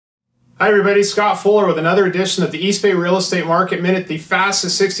Hi everybody, Scott Fuller with another edition of the East Bay Real Estate Market Minute, the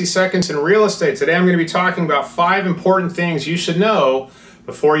fastest 60 seconds in real estate. Today I'm going to be talking about 5 important things you should know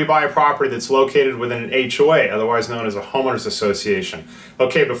before you buy a property that's located within an HOA, otherwise known as a homeowners association.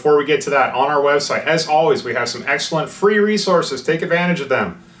 Okay, before we get to that, on our website, as always, we have some excellent free resources. Take advantage of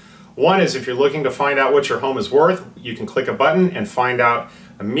them. One is if you're looking to find out what your home is worth, you can click a button and find out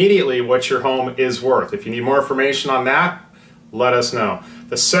immediately what your home is worth. If you need more information on that, let us know.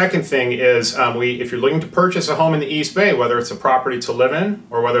 The second thing is if you're looking to purchase a home in the East Bay, whether it's a property to live in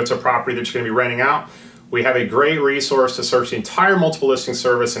or whether it's a property that you're going to be renting out, we have a great resource to search the entire multiple listing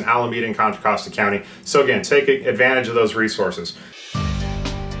service in Alameda and Contra Costa County. So again, take advantage of those resources.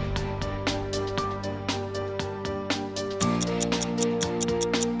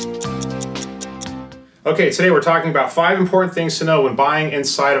 Okay, today we're talking about 5 important things to know when buying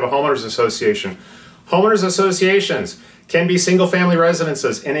inside of a homeowners association. Homeowners associations can be single-family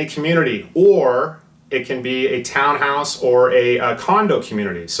residences in a community, or it can be a townhouse or a condo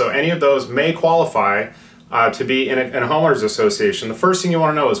community. So any of those may qualify to be in a homeowners association. The first thing you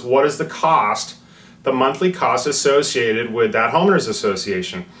want to know is what is the cost, the monthly cost associated with that homeowners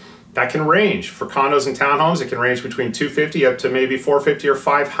association. That can range. For condos and townhomes, it can range between $250 up to maybe $450 or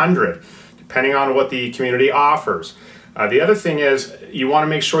 $500, depending on what the community offers. The other thing is you want to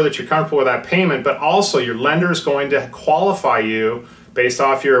make sure that you're comfortable with that payment, but also your lender is going to qualify you based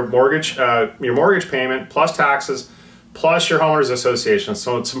off your mortgage payment plus taxes plus your homeowners association.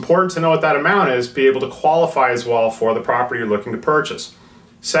 So it's important to know what that amount is, be able to qualify as well for the property you're looking to purchase.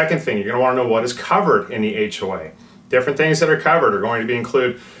 Second thing, you're going to want to know what is covered in the HOA. Different things that are covered are going to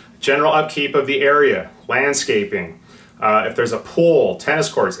include general upkeep of the area, landscaping, if there's a pool, tennis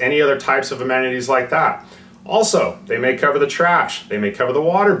courts, any other types of amenities like that. Also, they may cover the trash, they may cover the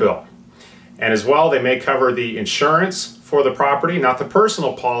water bill, and as well they may cover the insurance for the property, not the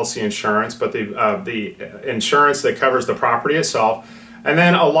personal policy insurance, but the insurance that covers the property itself. And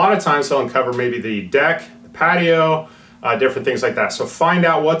then a lot of times they'll cover maybe the deck, the patio, different things like that. So find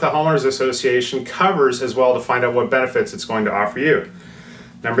out what the homeowners association covers as well to find out what benefits it's going to offer you.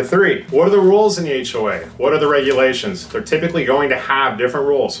 Number 3, what are the rules in the HOA? What are the regulations? They're typically going to have different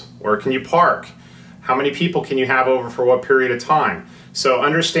rules. Where can you park? How many people can you have over for what period of time? So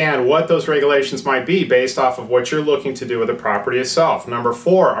understand what those regulations might be based off of what you're looking to do with the property itself. Number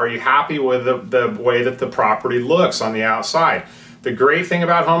 4, are you happy with the way that the property looks on the outside? The great thing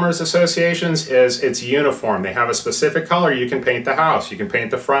about homeowners associations is it's uniform. They have a specific color. You can paint the house. You can paint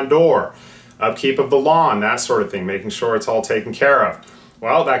the front door, upkeep of the lawn, that sort of thing, making sure it's all taken care of.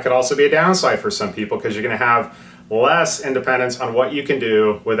 Well, that could also be a downside for some people because you're going to have less independence on what you can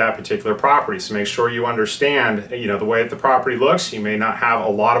do with that particular property. So make sure you understand, the way that the property looks. You may not have a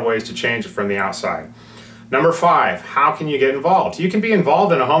lot of ways to change it from the outside. Number 5, how can you get involved? You can be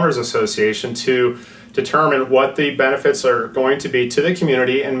involved in a homeowners association to determine what the benefits are going to be to the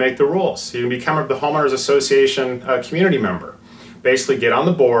community and make the rules. So you can become the homeowners association community member. Basically get on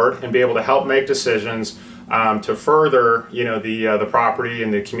the board and be able to help make decisions to further, the property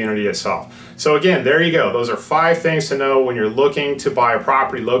and the community itself. So again, there you go. Those are 5 things to know when you're looking to buy a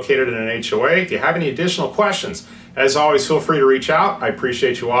property located in an HOA. If you have any additional questions, as always, feel free to reach out. I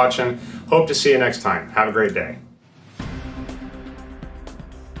appreciate you watching. Hope to see you next time. Have a great day.